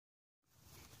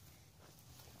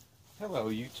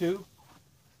Hello YouTube,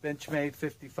 Benchmade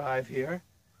 55 here.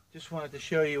 Just wanted to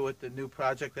show you what the new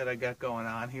project that I got going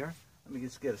on here. Let me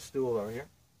just get a stool over here.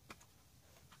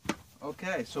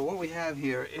 Okay, so what we have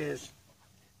here is,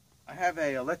 I have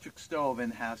a electric stove in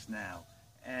the house now,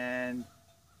 and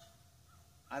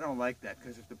I don't like that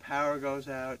because if the power goes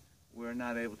out, we're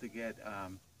not able to get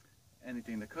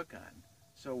anything to cook on.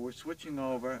 So we're switching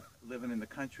over, living in the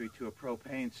country, to a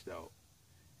propane stove.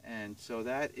 And so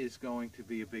that is going to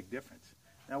be a big difference.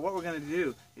 Now what we're going to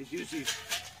do is use these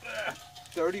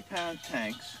 30-pound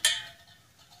tanks,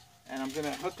 and I'm going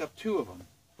to hook up 2 of them.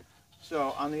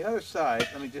 So on the other side,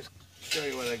 let me just show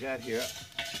you what I got here.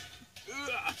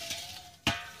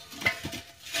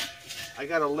 I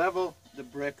got to level the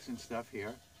bricks and stuff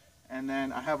here, and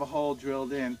then I have a hole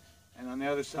drilled in, and on the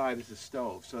other side is a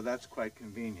stove, so that's quite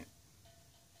convenient.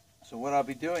 So what I'll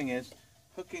be doing is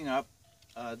hooking up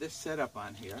this setup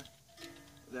on here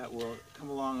that will come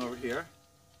along over here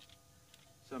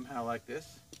somehow like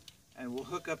this, and we'll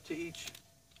hook up to each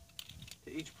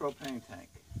propane tank.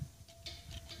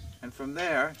 And from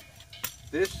there,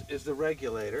 this is the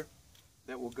regulator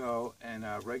that will go and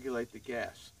regulate the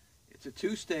gas. It's a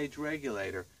 2-stage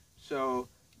regulator, so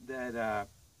that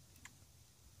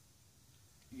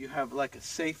you have like a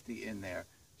safety in there,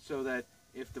 so that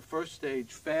if the first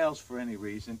stage fails for any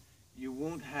reason, you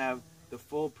won't have the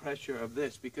full pressure of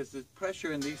this, because the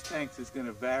pressure in these tanks is going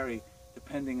to vary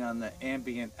depending on the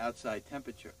ambient outside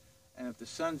temperature. And if the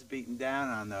sun's beating down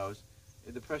on those,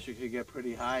 the pressure could get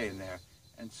pretty high in there.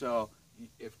 And so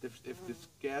if this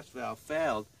gas valve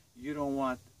failed, you don't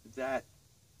want that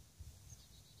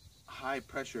high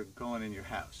pressure going in your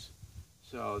house.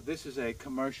 So this is a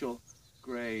commercial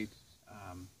grade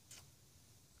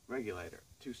regulator,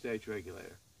 2-stage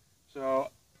regulator. So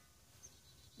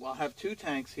I'll have 2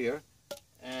 tanks here,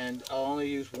 and I'll only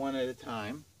use one at a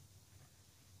time.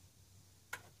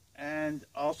 And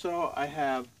also I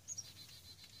have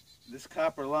this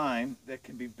copper line that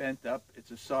can be bent up.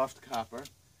 It's a soft copper,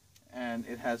 and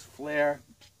it has flare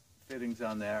fittings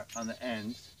on there on the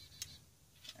ends.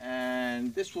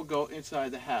 And this will go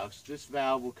inside the house. This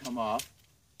valve will come off,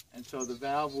 and so the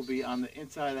valve will be on the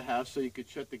inside of the house, so you could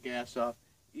shut the gas off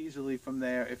easily from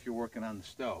there if you're working on the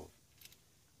stove.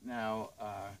 Now,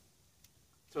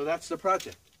 so that's the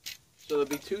project. So there'll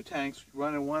be 2 tanks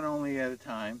running one only at a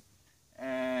time,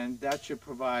 and that should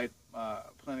provide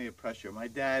plenty of pressure. My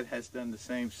dad has done the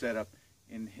same setup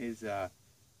in his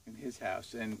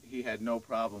house, and he had no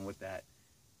problem with that.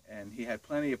 And he had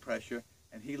plenty of pressure,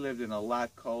 and he lived in a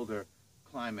lot colder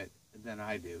climate than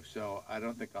I do, so I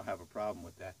don't think I'll have a problem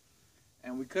with that.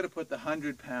 And we could have put the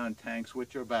 100-pound tanks,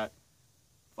 which are about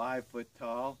 5 foot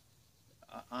tall,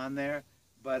 on there,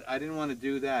 but I didn't want to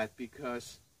do that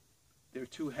because they're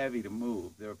too heavy to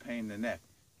move. They're a pain in the neck.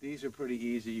 These are pretty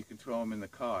easy. You can throw them in the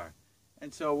car.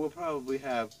 And so we'll probably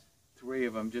have 3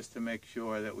 of them just to make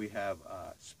sure that we have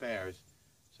spares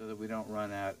so that we don't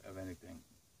run out of anything.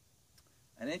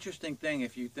 An interesting thing,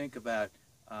 if you think about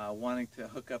wanting to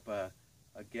hook up a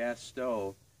gas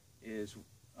stove, is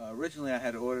originally I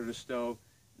had ordered a stove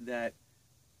that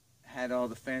had all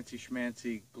the fancy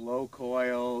schmancy glow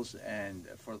coils and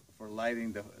for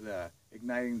lighting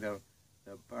igniting the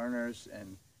burners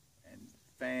and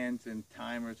fans and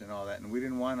timers and all that, and we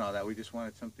didn't want all that. We just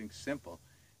wanted something simple.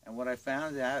 And what I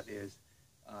found out is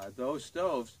those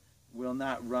stoves will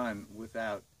not run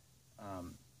without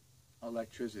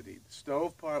electricity. The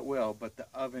stove part will, but the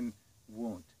oven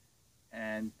won't.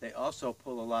 And they also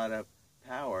pull a lot of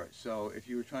power, so if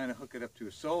you were trying to hook it up to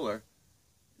a solar,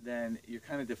 then you're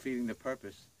kind of defeating the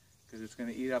purpose, because it's going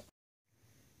to eat up.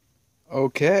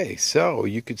 Okay, so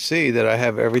you could see that I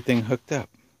have everything hooked up.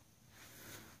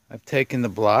 I've taken the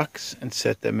blocks and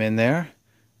set them in there.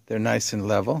 They're nice and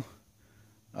level.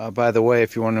 By the way,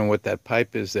 if you're wondering what that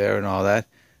pipe is there and all that,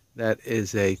 that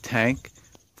is a tank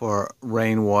for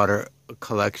rainwater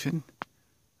collection.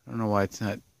 I don't know why it's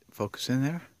not focusing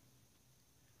there.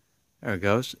 There it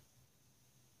goes.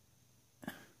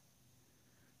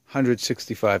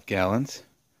 165 gallons.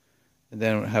 And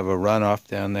then we have a runoff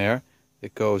down there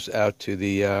that goes out to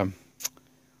the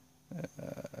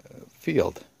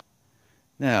field.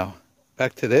 Now,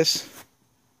 back to this.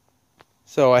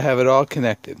 So I have it all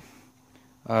connected.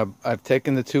 I've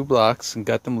taken the 2 blocks and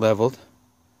got them leveled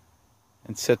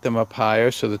and set them up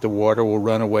higher so that the water will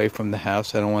run away from the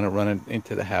house. I don't want to run it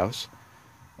into the house,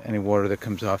 any water that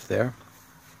comes off there.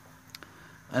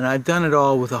 And I've done it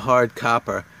all with a hard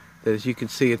copper that, as you can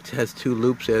see, it has 2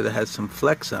 loops there that has some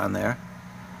flex on there.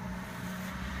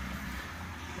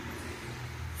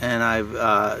 And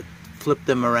I've flipped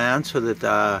them around so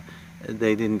that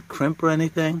they didn't crimp or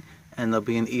anything. and there'll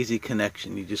be an easy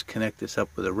connection. You just connect this up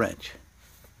with a wrench.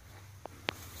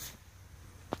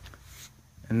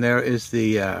 And there is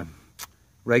the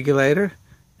regulator,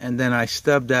 and then I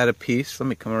stubbed out a piece. Let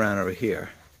me come around over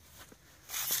here.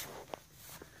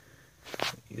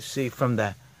 You see from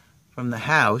the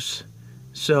house,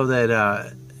 so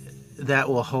that that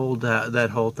will hold that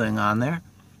whole thing on there,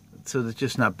 so that it's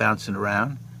just not bouncing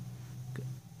around,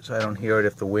 so I don't hear it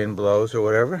if the wind blows or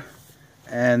whatever.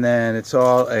 And then it's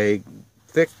all a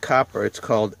thick copper. It's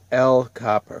called L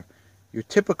copper. Your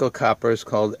typical copper is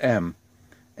called M,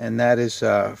 and that is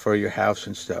for your house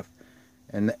and stuff.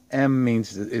 And the M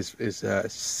means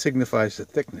signifies the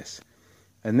thickness,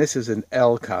 and this is an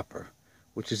L copper,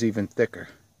 which is even thicker,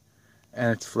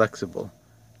 and it's flexible.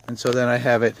 And so then I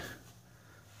have it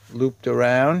looped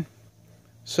around.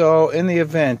 So in the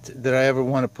event that I ever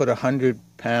want to put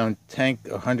 100-pound tank,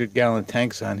 100-gallon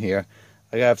tanks on here,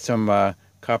 I have some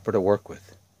copper to work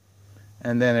with.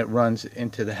 And then it runs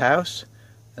into the house,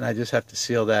 and I just have to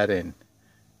seal that in.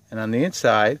 And on the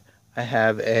inside, I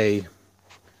have a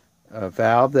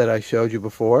valve that I showed you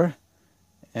before,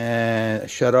 and a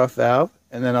shut-off valve,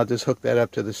 and then I'll just hook that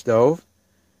up to the stove.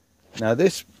 Now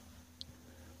this,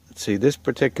 let's see, this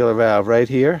particular valve right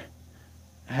here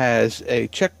has a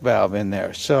check valve in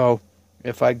there. So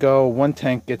if I go, one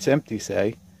tank gets empty,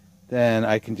 say, then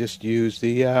I can just use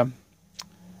the,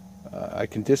 I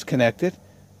can disconnect it,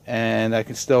 and I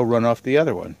can still run off the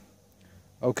other one.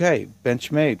 Okay,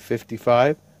 Benchmade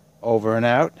 55, over and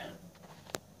out.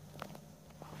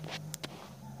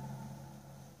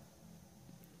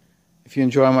 If you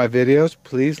enjoy my videos,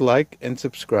 please like and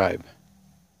subscribe.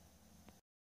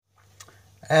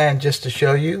 And just to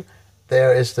show you,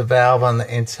 there is the valve on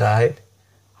the inside.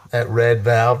 That red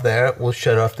valve there will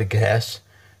shut off the gas.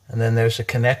 And then there's a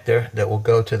connector that will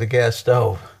go to the gas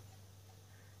stove.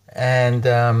 And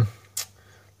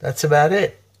that's about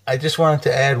it. I just wanted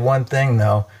to add one thing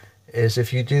though, is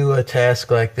if you do a task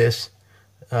like this,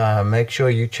 make sure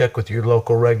you check with your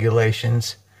local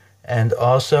regulations. And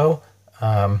also,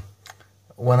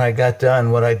 when I got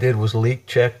done, what I did was leak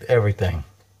checked everything.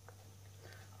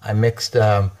 I mixed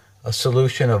a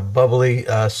solution of bubbly,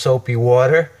 soapy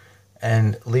water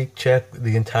and leak checked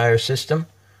the entire system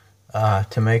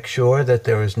to make sure that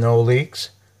there is no leaks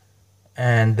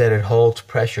and that it holds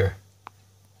pressure.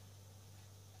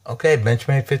 Okay,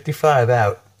 Benchmade 55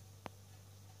 out.